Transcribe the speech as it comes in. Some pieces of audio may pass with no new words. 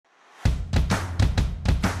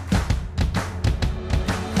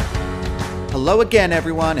Hello again,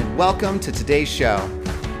 everyone, and welcome to today's show.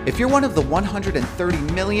 If you're one of the 130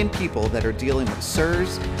 million people that are dealing with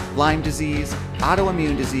SIRS, Lyme disease,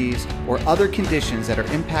 autoimmune disease, or other conditions that are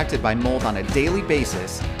impacted by mold on a daily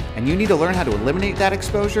basis, and you need to learn how to eliminate that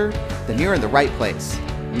exposure, then you're in the right place.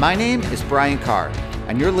 My name is Brian Carr,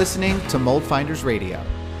 and you're listening to Mold Finders Radio.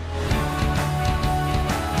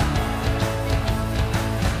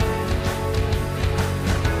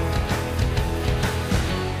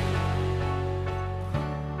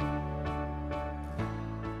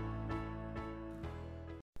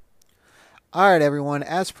 All right, everyone.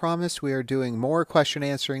 As promised, we are doing more question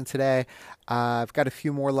answering today. I've got a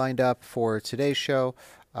few more lined up for today's show.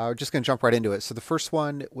 We're just going to jump right into it. So the first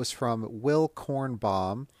one was from Will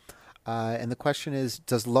Kornbaum. And the question is,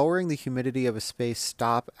 does lowering the humidity of a space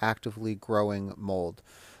stop actively growing mold?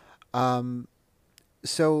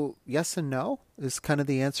 So yes and no is kind of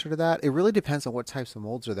the answer to that. It really depends on what types of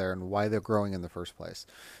molds are there and why they're growing in the first place.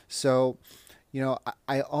 So,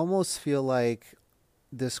 I almost feel like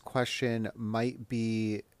this question might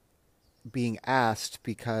be being asked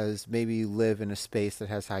because maybe you live in a space that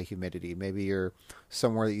has high humidity. Maybe you're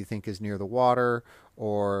somewhere that you think is near the water,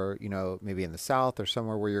 or, maybe in the south or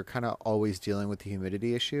somewhere where you're kind of always dealing with the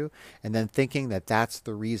humidity issue, and then thinking that that's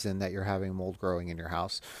the reason that you're having mold growing in your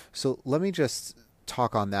house. So let me just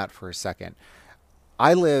talk on that for a second.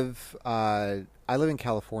 I live in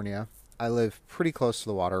California. I live pretty close to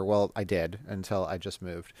the water. Well, I did until I just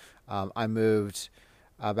moved. I moved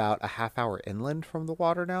about a half hour inland from the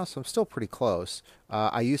water now, so I'm still pretty close.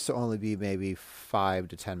 I used to only be maybe 5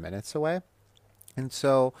 to 10 minutes away. And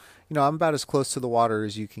so, I'm about as close to the water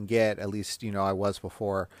as you can get, at least, I was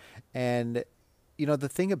before. And, the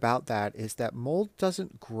thing about that is that mold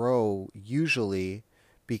doesn't grow usually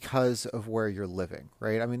because of where you're living,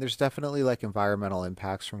 right? I mean, there's definitely like environmental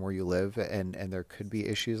impacts from where you live, and there could be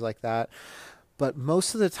issues like that. But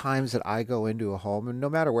most of the times that I go into a home, and no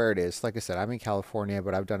matter where it is, like I said, I'm in California,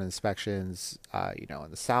 but I've done inspections, in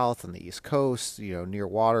the South and the East Coast, near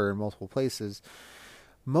water in multiple places.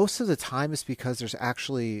 Most of the time it's because there's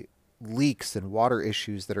actually leaks and water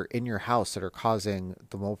issues that are in your house that are causing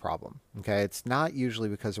the mold problem. Okay. It's not usually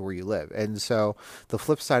because of where you live. And so the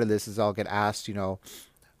flip side of this is I'll get asked,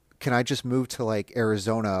 can I just move to like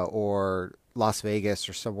Arizona or Las Vegas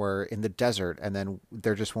or somewhere in the desert, and then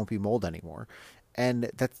there just won't be mold anymore?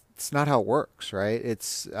 And that's not how it works, right?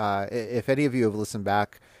 It's if any of you have listened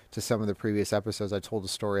back to some of the previous episodes, I told a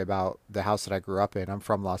story about the house that I grew up in. I'm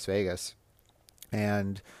from Las Vegas,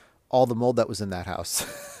 and all the mold that was in that house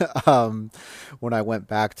when I went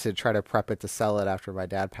back to try to prep it to sell it after my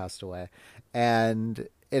dad passed away. And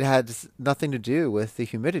it had nothing to do with the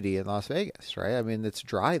humidity in Las Vegas, right? I mean, it's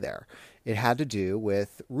dry there. It had to do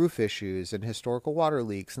with roof issues and historical water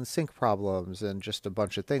leaks and sink problems and just a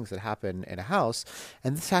bunch of things that happen in a house.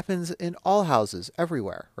 And this happens in all houses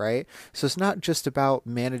everywhere, right? So it's not just about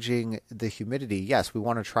managing the humidity. Yes, we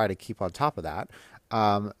want to try to keep on top of that.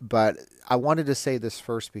 But I wanted to say this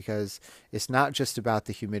first because it's not just about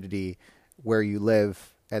the humidity where you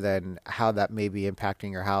live and then how that may be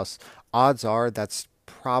impacting your house. Odds are that's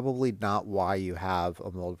probably not why you have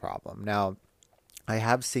a mold problem. Now, I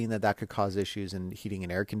have seen that could cause issues in heating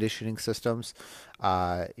and air conditioning systems,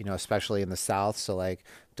 especially in the South. So like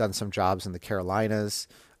done some jobs in the Carolinas,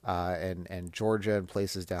 and Georgia and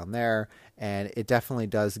places down there. And it definitely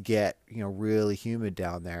does get, really humid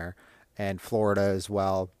down there, and Florida as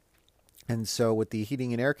well. And so with the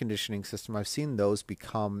heating and air conditioning system, I've seen those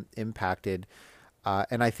become impacted.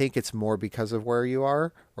 And I think it's more because of where you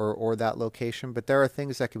are or that location. But there are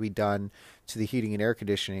things that can be done to the heating and air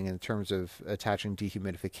conditioning in terms of attaching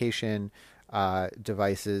dehumidification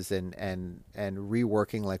devices and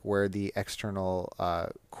reworking like where the external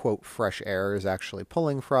quote fresh air is actually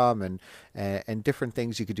pulling from, and different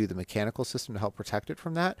things you could do the mechanical system to help protect it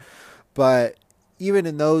from that. But even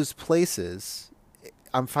in those places,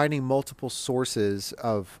 I'm finding multiple sources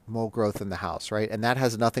of mold growth in the house, right? And that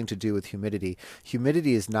has nothing to do with humidity.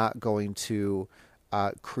 Humidity is not going to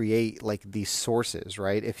create like these sources,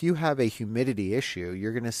 right? If you have a humidity issue,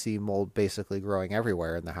 you're going to see mold basically growing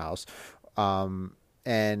everywhere in the house.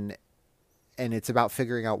 And it's about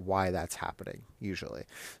figuring out why that's happening usually.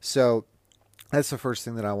 So that's the first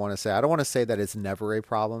thing that I want to say. I don't want to say that it's never a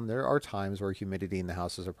problem. There are times where humidity in the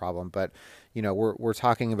house is a problem, but we're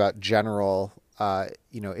talking about general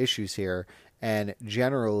issues here. And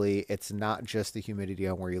generally, it's not just the humidity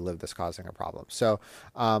on where you live that's causing a problem. So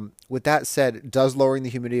with that said, does lowering the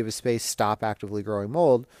humidity of a space stop actively growing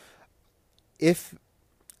mold?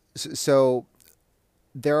 So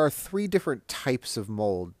there are three different types of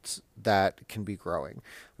molds that can be growing.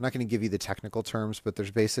 I'm not going to give you the technical terms, but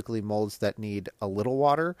there's basically molds that need a little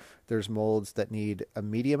water, there's molds that need a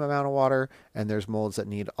medium amount of water, and there's molds that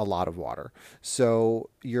need a lot of water. So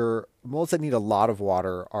your molds that need a lot of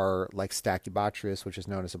water are like Stachybotrys, which is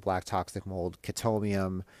known as a black toxic mold,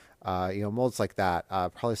 Chitomium, molds like that.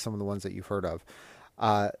 Probably some of the ones that you've heard of.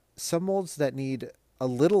 Some molds that need a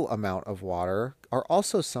little amount of water are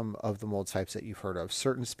also some of the mold types that you've heard of.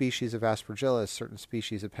 Certain species of Aspergillus, certain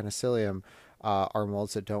species of Penicillium are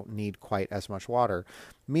molds that don't need quite as much water,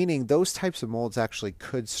 meaning those types of molds actually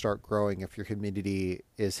could start growing if your humidity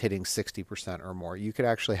is hitting 60% or more. You could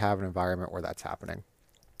actually have an environment where that's happening.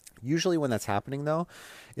 Usually when that's happening, though,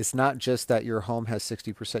 it's not just that your home has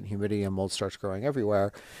 60% humidity and mold starts growing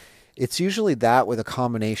everywhere. It's usually that with a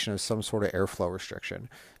combination of some sort of airflow restriction.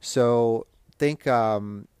 So think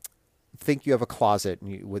you have a closet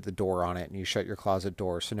with the door on it, and you shut your closet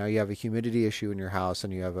door. So now you have a humidity issue in your house,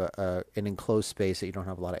 and you have an enclosed space that you don't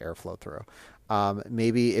have a lot of airflow through.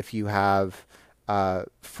 Maybe if you have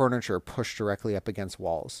furniture pushed directly up against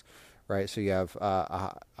walls, right? So you have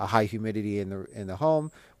a high humidity in the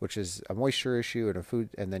home, which is a moisture issue and a food,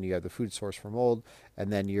 and then you have the food source for mold,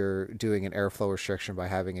 and then you're doing an airflow restriction by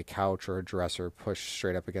having a couch or a dresser pushed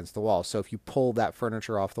straight up against the wall. So if you pull that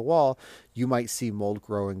furniture off the wall, you might see mold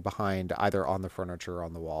growing behind either on the furniture or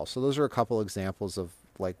on the wall. So those are a couple examples of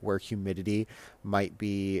like where humidity might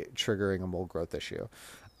be triggering a mold growth issue.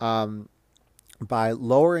 By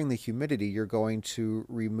lowering the humidity, you're going to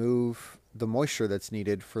remove the moisture that's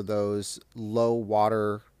needed for those low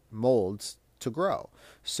water molds to grow.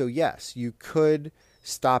 So yes, you could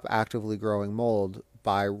stop actively growing mold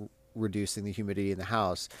by reducing the humidity in the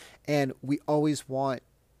house. And we always want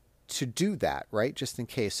to do that, right? Just in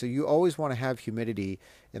case. So you always want to have humidity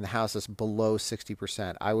in the house that's below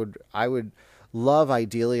 60%. I would love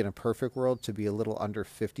ideally in a perfect world to be a little under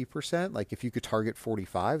 50%. Like if you could target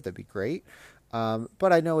 45, that'd be great.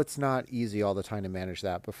 But I know it's not easy all the time to manage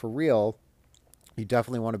that. But for real, you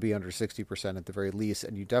definitely want to be under 60% at the very least.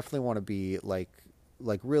 And you definitely want to be like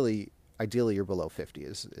really, ideally you're below 50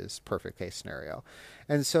 is perfect case scenario.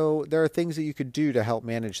 And so there are things that you could do to help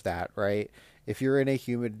manage that, right? If you're in a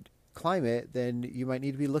humid climate, then you might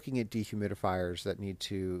need to be looking at dehumidifiers that need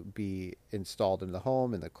to be installed in the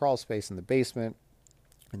home, in the crawl space, in the basement,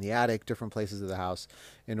 in the attic, different places of the house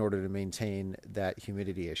in order to maintain that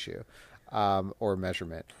humidity issue or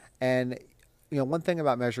measurement. And, one thing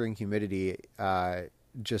about measuring humidity,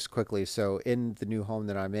 just quickly. So in the new home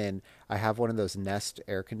that I'm in, I have one of those Nest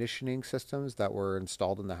air conditioning systems that were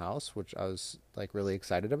installed in the house, which I was like really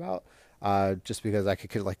excited about, just because I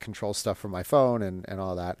could like control stuff from my phone and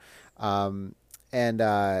all that. And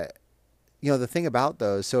the thing about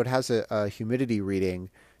those, so it has a humidity reading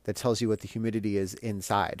that tells you what the humidity is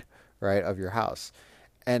inside, right, of your house.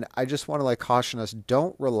 And I just want to like caution us,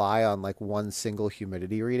 don't rely on like one single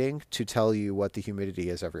humidity reading to tell you what the humidity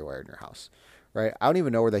is everywhere in your house, right? I don't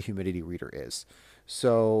even know where the humidity reader is.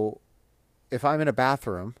 So if I'm in a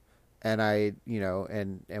bathroom and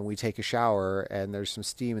and we take a shower and there's some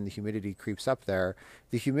steam and the humidity creeps up there,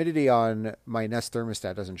 the humidity on my Nest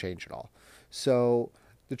thermostat doesn't change at all. So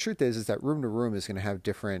the truth is that room to room is going to have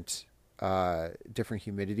different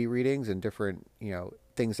humidity readings and different,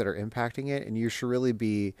 things that are impacting it. And you should really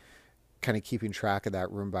be kind of keeping track of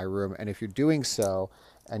that room by room. And if you're doing so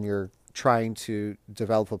and you're trying to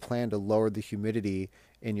develop a plan to lower the humidity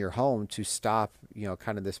in your home to stop,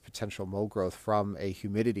 kind of this potential mold growth from a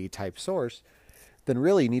humidity type source, then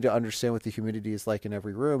really you need to understand what the humidity is like in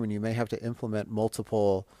every room. And you may have to implement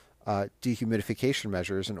multiple dehumidification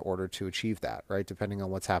measures in order to achieve that, right? Depending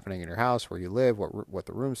on what's happening in your house, where you live, what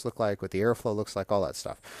the rooms look like, what the airflow looks like, all that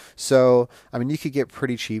stuff. So, you could get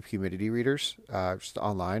pretty cheap humidity readers just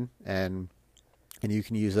online, and you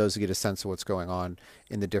can use those to get a sense of what's going on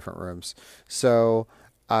in the different rooms. So,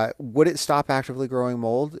 would it stop actively growing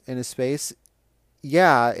mold in a space?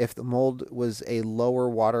 Yeah, if the mold was a lower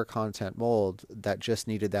water content mold that just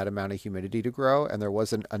needed that amount of humidity to grow, and there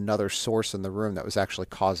wasn't another source in the room that was actually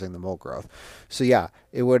causing the mold growth. So yeah,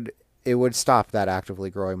 it would stop that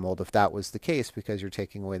actively growing mold if that was the case, because you're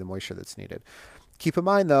taking away the moisture that's needed. Keep in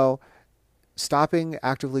mind though, stopping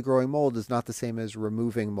actively growing mold is not the same as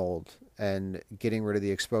removing mold and getting rid of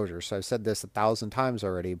the exposure. So I've said this 1,000 times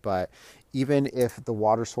already, but even if the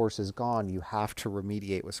water source is gone, you have to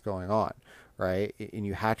remediate what's going on, right? And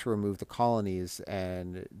you had to remove the colonies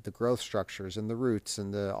and the growth structures and the roots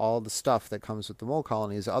and all the stuff that comes with the mold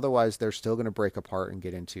colonies. Otherwise, they're still going to break apart and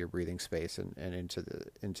get into your breathing space and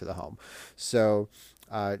into the home. So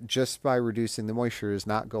just by reducing the moisture is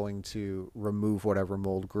not going to remove whatever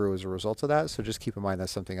mold grew as a result of that. So just keep in mind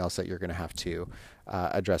that's something else that you're going to have to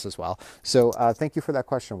address as well. So thank you for that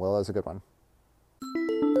question, Will. That was a good one.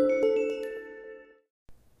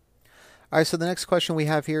 All right, so the next question we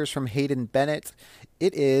have here is from Hayden Bennett.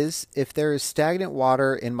 It is, if there is stagnant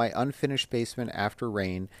water in my unfinished basement after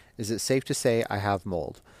rain, is it safe to say I have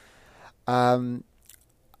mold? Um,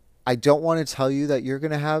 I don't want to tell you that you're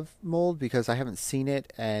going to have mold because I haven't seen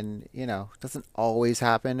it, and it doesn't always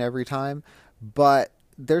happen every time, but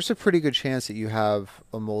there's a pretty good chance that you have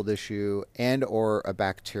a mold issue and or a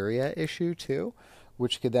bacteria issue too,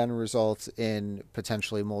 which could then result in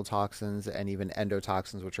potentially mold toxins and even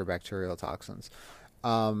endotoxins, which are bacterial toxins.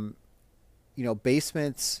 Um,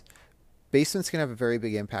 basements can have a very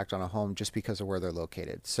big impact on a home just because of where they're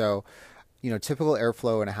located. So typical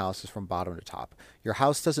airflow in a house is from bottom to top. Your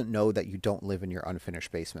house doesn't know that you don't live in your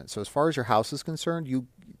unfinished basement. So as far as your house is concerned,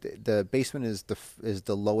 the basement is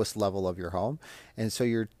the lowest level of your home, and so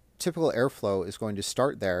your typical airflow is going to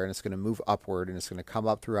start there, and it's going to move upward, and it's going to come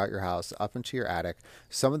up throughout your house, up into your attic.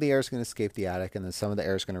 Some of the air is going to escape the attic, and then some of the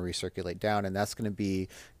air is going to recirculate down, and that's going to be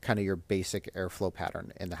kind of your basic airflow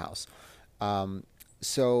pattern in the house.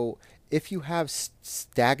 So if you have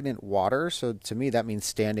stagnant water, so to me that means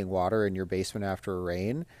standing water in your basement after a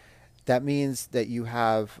rain, that means that you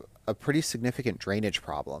have a pretty significant drainage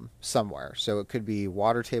problem somewhere. So it could be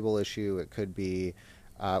water table issue, it could be,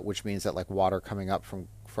 which means that like water coming up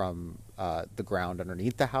from the ground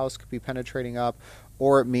underneath the house could be penetrating up,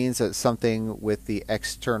 or it means that something with the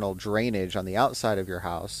external drainage on the outside of your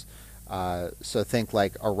house. So think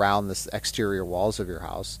like around the exterior walls of your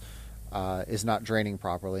house is not draining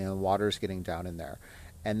properly, and water is getting down in there.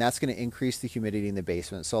 And that's going to increase the humidity in the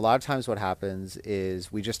basement. So a lot of times what happens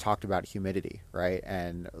is we just talked about humidity, right?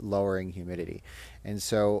 And lowering humidity. And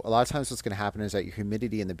so a lot of times what's going to happen is that your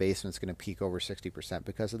humidity in the basement is going to peak over 60%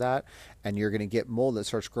 because of that. And you're going to get mold that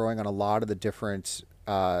starts growing on a lot of the different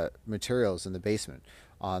materials in the basement,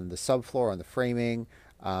 on the subfloor, on the framing.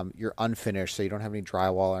 You're unfinished, so you don't have any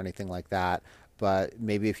drywall or anything like that. But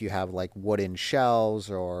maybe if you have like wooden shelves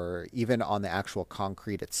or even on the actual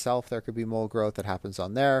concrete itself, there could be mold growth that happens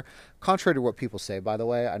on there. Contrary to what people say, by the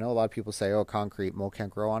way, I know a lot of people say, oh, concrete, mold can't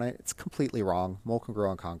grow on it. It's completely wrong. Mold can grow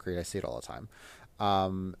on concrete. I see it all the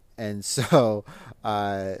time. And so,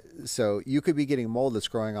 so you could be getting mold that's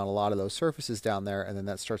growing on a lot of those surfaces down there, and then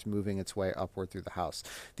that starts moving its way upward through the house.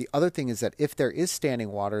 The other thing is that if there is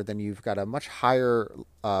standing water, then you've got a much higher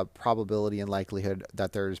probability and likelihood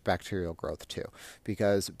that there's bacterial growth too,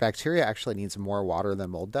 because bacteria actually needs more water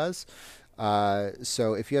than mold does.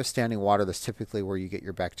 So if you have standing water, that's typically where you get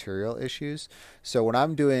your bacterial issues. So when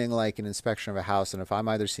I'm doing like an inspection of a house, and if I'm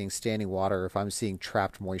either seeing standing water or if I'm seeing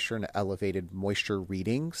trapped moisture and elevated moisture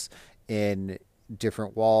readings in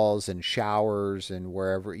different walls and showers and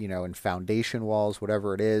wherever, in foundation walls,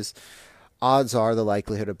 whatever it is, odds are the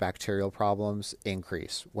likelihood of bacterial problems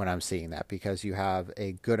increase when I'm seeing that, because you have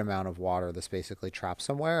a good amount of water that's basically trapped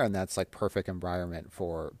somewhere, and that's like perfect environment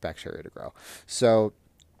for bacteria to grow. So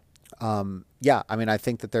yeah, I mean, I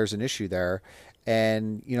think that there's an issue there.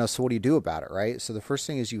 And, so what do you do about it, right? So the first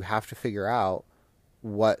thing is you have to figure out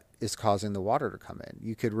what is causing the water to come in.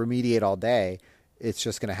 You could remediate all day. It's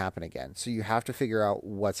just going to happen again. So you have to figure out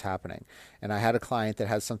what's happening. And I had a client that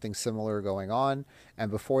had something similar going on. And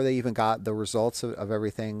before they even got the results of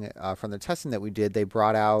everything from the testing that we did, they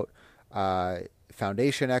brought out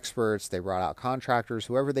foundation experts, they brought out contractors,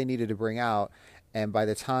 whoever they needed to bring out. And by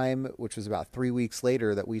the time, which was about 3 weeks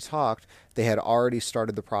later that we talked, they had already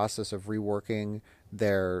started the process of reworking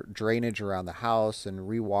their drainage around the house and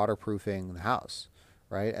re-waterproofing the house,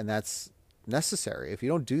 right? And that's necessary. If you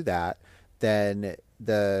don't do that, then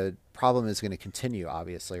the problem is going to continue,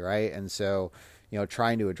 obviously, right? And so,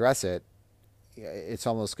 trying to address it, it's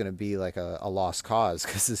almost going to be like a lost cause,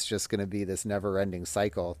 because it's just going to be this never-ending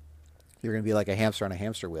cycle. You're going to be like a hamster on a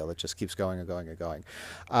hamster wheel that just keeps going and going and going.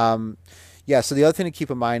 Yeah, so the other thing to keep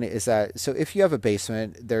in mind is that, so if you have a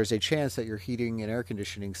basement, there's a chance that your heating and air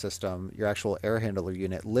conditioning system, your actual air handler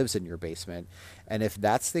unit, lives in your basement. And if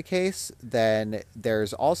that's the case, then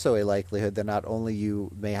there's also a likelihood that not only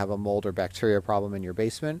you may have a mold or bacteria problem in your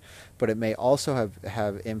basement, but it may also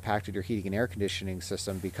have impacted your heating and air conditioning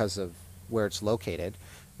system because of where it's located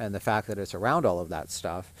and the fact that it's around all of that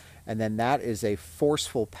stuff. And then that is a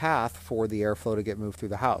forceful path for the airflow to get moved through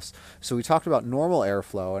the house. So we talked about normal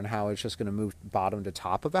airflow and how it's just going to move bottom to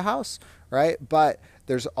top of a house, right? But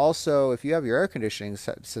there's also, if you have your air conditioning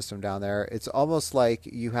system down there, it's almost like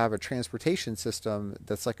you have a transportation system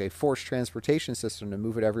that's like a forced transportation system to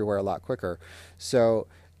move it everywhere a lot quicker. So,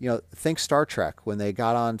 think Star Trek when they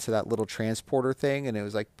got onto that little transporter thing and it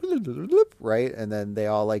was like, right? And then they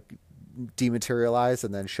all like dematerialized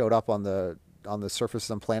and then showed up on the surface of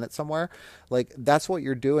some planet somewhere. Like that's what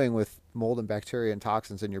you're doing with mold and bacteria and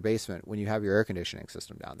toxins in your basement when you have your air conditioning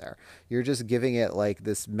system down there. You're just giving it like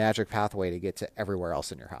this magic pathway to get to everywhere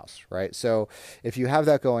else in your house, right? So if you have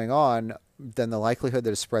that going on, then the likelihood that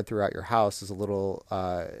it's spread throughout your house is a little,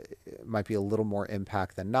 might be a little more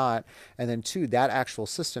impact than not. And then two, that actual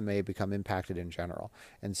system may become impacted in general.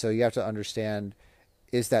 And so you have to understand,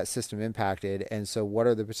 is that system impacted? And so what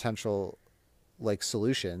are the potential like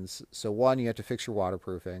solutions? So one, you have to fix your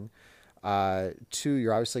waterproofing. Two,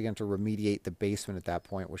 you're obviously going to remediate the basement at that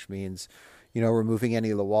point, which means, removing any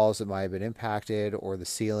of the walls that might have been impacted or the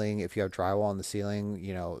ceiling. If you have drywall on the ceiling,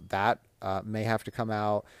 that may have to come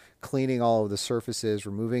out, cleaning all of the surfaces,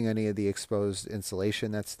 removing any of the exposed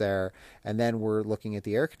insulation that's there. And then we're looking at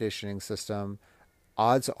the air conditioning system.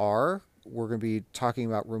 Odds are we're going to be talking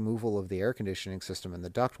about removal of the air conditioning system and the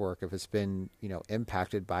ductwork if it's been,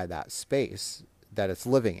 impacted by that space that it's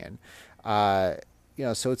living in.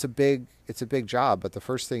 So it's a big job, but the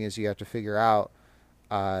first thing is you have to figure out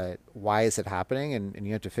why is it happening, and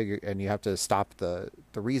you have to stop the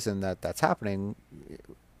reason that that's happening,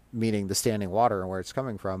 meaning the standing water and where it's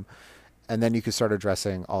coming from, and then you can start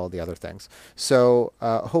addressing all of the other things. So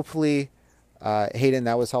hopefully, Hayden,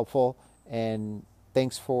 that was helpful, and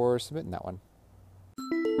thanks for submitting that one.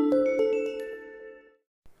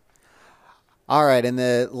 All right, and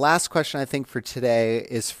the last question I think for today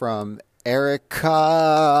is from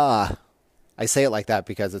Erica. I say it like that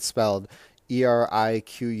because it's spelled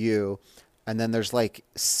Eriqu, and then there's like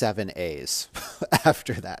 7 A's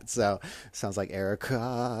after that. So it sounds like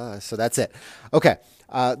Erica. So that's it. Okay.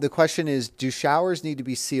 The question is, do showers need to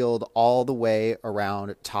be sealed all the way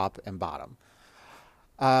around top and bottom?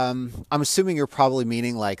 I'm assuming you're probably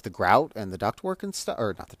meaning like the grout and the ductwork and stuff,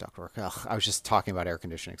 or not the ductwork. Ugh, I was just talking about air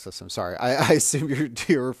conditioning system. Sorry. I assume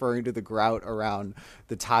you're referring to the grout around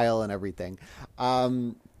the tile and everything.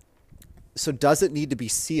 So does it need to be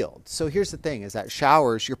sealed? So here's the thing is that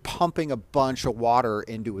showers, you're pumping a bunch of water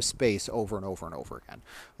into a space over and over and over again.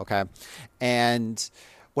 Okay. And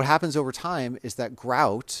what happens over time is that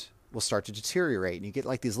grout will start to deteriorate and you get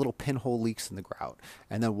like these little pinhole leaks in the grout,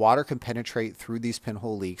 and then water can penetrate through these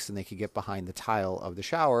pinhole leaks and they can get behind the tile of the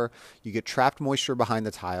shower. You get trapped moisture behind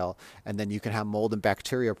the tile, and then you can have mold and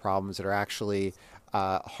bacteria problems that are actually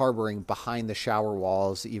harboring behind the shower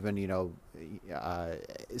walls, even,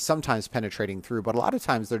 sometimes penetrating through, but a lot of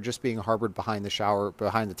times they're just being harbored behind the shower,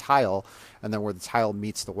 behind the tile, and then where the tile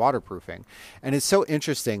meets the waterproofing. And it's so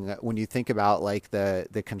interesting when you think about like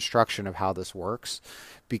the construction of how this works,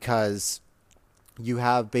 because you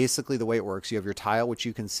have basically the way it works. You have your tile, which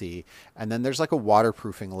you can see, and then there's like a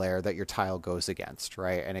waterproofing layer that your tile goes against,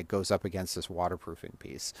 right? And it goes up against this waterproofing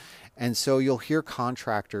piece. And so you'll hear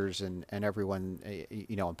contractors and everyone,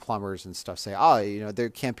 and plumbers and stuff say, there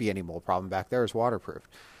can't be any mold problem back there. It's waterproof.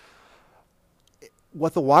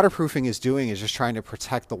 What the waterproofing is doing is just trying to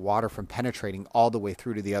protect the water from penetrating all the way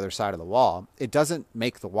through to the other side of the wall. It doesn't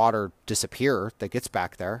make the water disappear that gets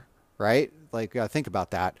back there, right? Like, think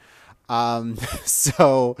about that. And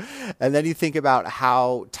then you think about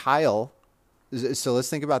how tile, so let's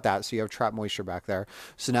think about that. So you have trapped moisture back there.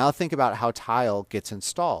 So now think about how tile gets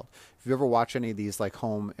installed. If you ever watch any of these like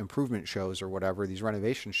home improvement shows or whatever, these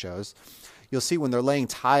renovation shows, you'll see when they're laying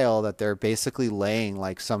tile that they're basically laying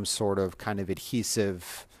like some sort of kind of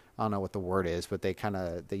adhesive, I don't know what the word is, but they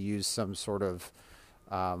use some sort of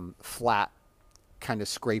flat kind of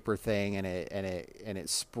scraper thing, and it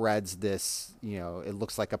spreads this, it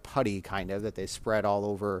looks like a putty kind of that they spread all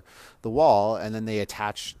over the wall, and then they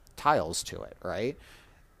attach tiles to it, right?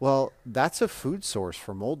 Well, that's a food source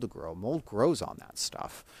for mold to grow. Mold grows on that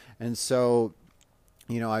stuff. And so,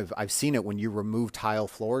 I've seen it when you remove tile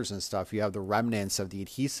floors and stuff, you have the remnants of the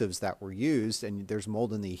adhesives that were used, and there's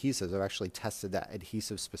mold in the adhesives. I've actually tested that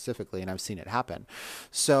adhesive specifically, and I've seen it happen.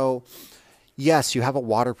 So Yes, you have a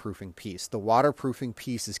waterproofing piece. The waterproofing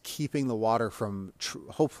piece is keeping the water from,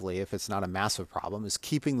 hopefully, if it's not a massive problem, is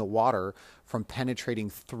keeping the water from penetrating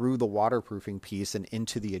through the waterproofing piece and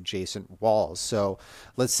into the adjacent walls. So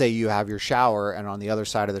let's say you have your shower, and on the other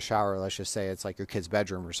side of the shower, let's just say it's like your kid's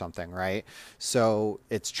bedroom or something, right? So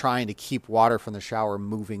it's trying to keep water from the shower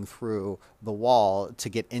moving through the wall to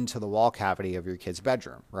get into the wall cavity of your kid's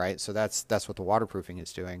bedroom, right? So that's what the waterproofing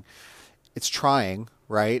is doing. It's trying,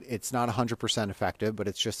 right? It's not 100% effective, but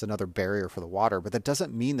it's just another barrier for the water. But that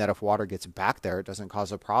doesn't mean that if water gets back there, it doesn't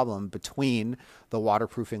cause a problem between the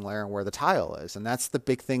waterproofing layer and where the tile is. And that's the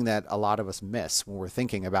big thing that a lot of us miss when we're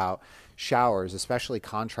thinking about showers, especially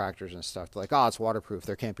contractors and stuff. They're like, oh, it's waterproof.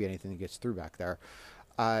 There can't be anything that gets through back there.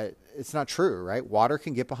 It's not true, right? Water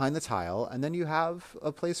can get behind the tile, and then you have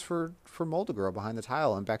a place for mold to grow behind the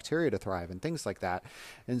tile and bacteria to thrive and things like that.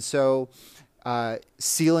 And so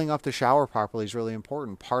sealing up the shower properly is really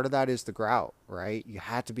important. Part of that is the grout, right? You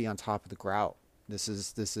had to be on top of the grout. This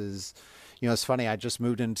is, it's funny. I just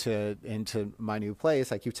moved into my new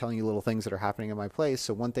place. I keep telling you little things that are happening in my place.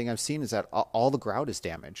 So one thing I've seen is that all the grout is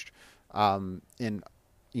damaged. In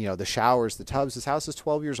the showers, the tubs. This house is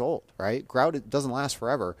 12 years old, right? Grout, it doesn't last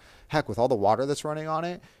forever. Heck, with all the water that's running on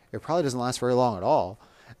it, it probably doesn't last very long at all.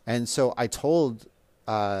 And so I told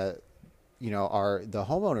the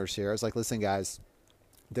homeowners here, I was like, listen, guys,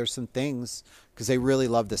 there's some things, because they really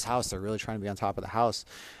love this house. They're really trying to be on top of the house.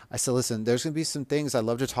 I said, listen, there's going to be some things. I'd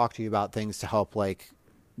love to talk to you about things to help like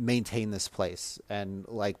maintain this place and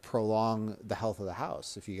like prolong the health of the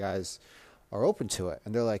house if you guys are open to it.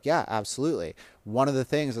 And they're like, yeah, absolutely. One of the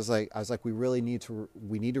things I was like, we need to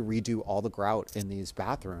redo all the grout in these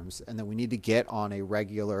bathrooms. And then we need to get on a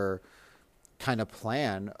regular kind of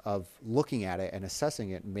plan of looking at it and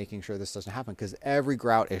assessing it and making sure this doesn't happen, because every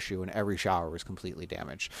grout issue in every shower was completely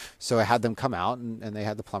damaged. So I had them come out and they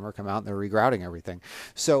had the plumber come out and they're regrouting everything.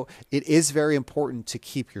 So it is very important to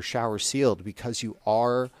keep your shower sealed, because you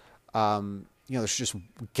are, there's just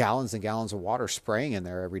gallons and gallons of water spraying in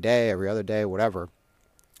there every day, every other day, whatever.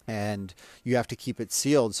 And you have to keep it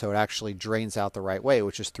sealed so it actually drains out the right way,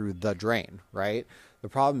 which is through the drain, right? The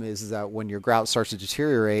problem is that when your grout starts to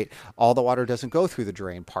deteriorate, all the water doesn't go through the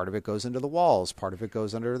drain. Part of it goes into the walls. Part of it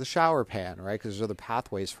goes under the shower pan, right? Because there's other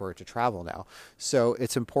pathways for it to travel now. So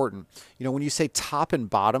it's important. When you say top and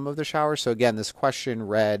bottom of the shower, so again, this question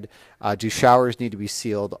read, do showers need to be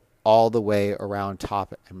sealed all the way around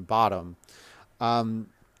top and bottom?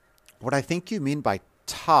 What I think you mean by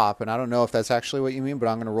top, and I don't know if that's actually what you mean, but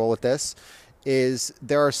I'm going to roll with this, is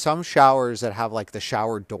there are some showers that have like the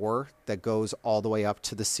shower door that goes all the way up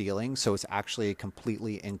to the ceiling. So it's actually a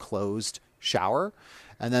completely enclosed shower.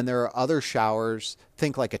 And then there are other showers,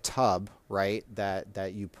 think like a tub, right?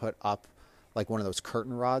 That you put up like one of those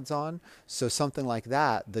curtain rods on. So something like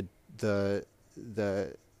that, the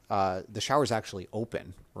shower is actually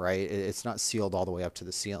open, right? It's not sealed all the way up to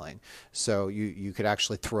the ceiling. So you could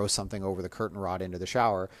actually throw something over the curtain rod into the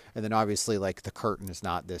shower. And then obviously like the curtain is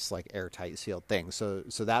not this like airtight sealed thing. So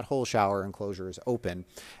that whole shower enclosure is open,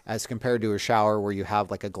 as compared to a shower where you have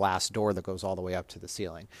like a glass door that goes all the way up to the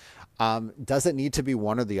ceiling. Does it need to be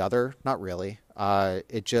one or the other? Not really.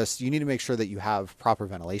 You need to make sure that you have proper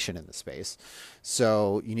ventilation in the space.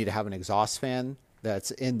 So you need to have an exhaust fan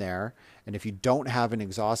that's in there. And if you don't have an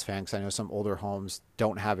exhaust fan, because I know some older homes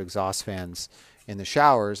don't have exhaust fans in the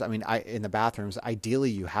showers, in the bathrooms,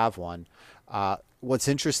 ideally you have one. What's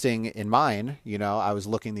interesting in mine, I was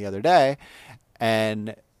looking the other day,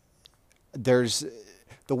 and there's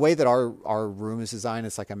the way that our room is designed.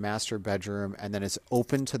 It's like a master bedroom, and then it's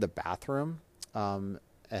open to the bathroom.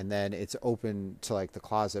 And then it's open to like the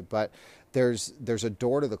closet, but there's a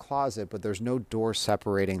door to the closet, but there's no door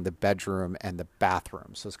separating the bedroom and the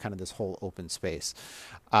bathroom. So it's kind of this whole open space.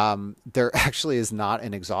 There actually is not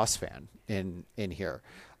an exhaust fan in here.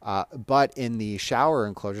 But in the shower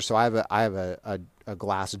enclosure, so I have a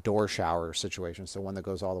glass door shower situation. So one that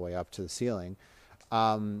goes all the way up to the ceiling.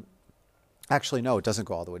 Actually, no, it doesn't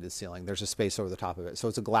go all the way to the ceiling. There's a space over the top of it. So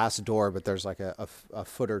it's a glass door, but there's like a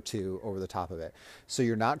foot or two over the top of it. So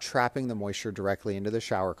you're not trapping the moisture directly into the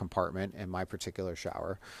shower compartment in my particular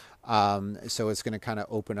shower. So it's going to kind of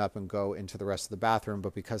open up and go into the rest of the bathroom.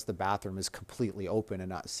 But because the bathroom is completely open and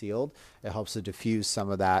not sealed, it helps to diffuse some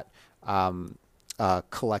of that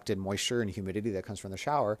collected moisture and humidity that comes from the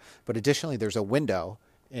shower. But additionally, there's a window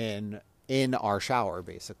in our shower,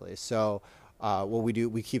 basically. So what we do,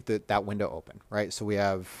 we keep that window open, right?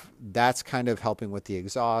 So that's kind of helping with the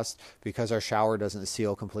exhaust, because our shower doesn't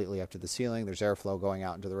seal completely up to the ceiling. There's airflow going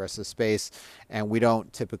out into the rest of the space, and we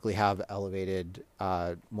don't typically have elevated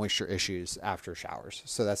moisture issues after showers.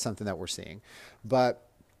 So that's something that we're seeing. But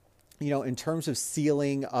in terms of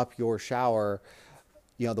sealing up your shower,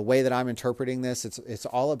 the way that I'm interpreting this, it's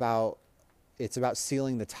about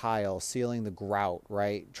sealing the tile, sealing the grout,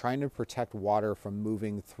 right? Trying to protect water from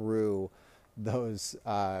moving through those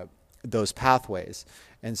pathways.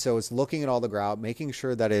 And so it's looking at all the grout, making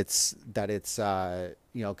sure that it's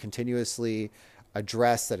continuously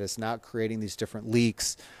addressed, that it's not creating these different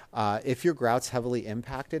leaks. If your grout's heavily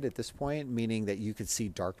impacted at this point, meaning that you could see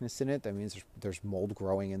darkness in it, that means there's mold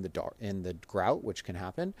growing in the grout, which can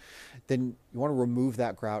happen. Then you want to remove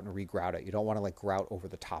that grout and regrout it. You don't want to grout over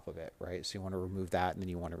the top of it, right? So you want to remove that, and then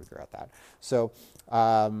you want to regrout that. So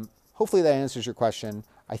hopefully that answers your question.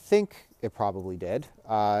 I think it probably did.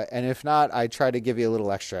 And if not, I try to give you a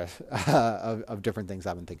little extra of different things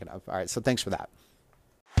I've been thinking of. All right, so thanks for that.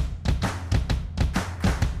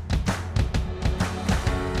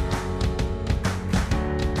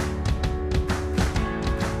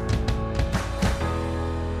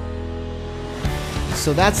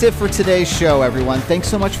 So that's it for today's show, everyone. Thanks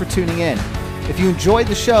so much for tuning in. If you enjoyed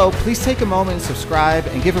the show, please take a moment and subscribe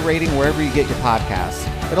and give a rating wherever you get your podcasts.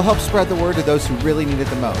 It'll help spread the word to those who really need it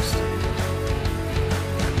the most.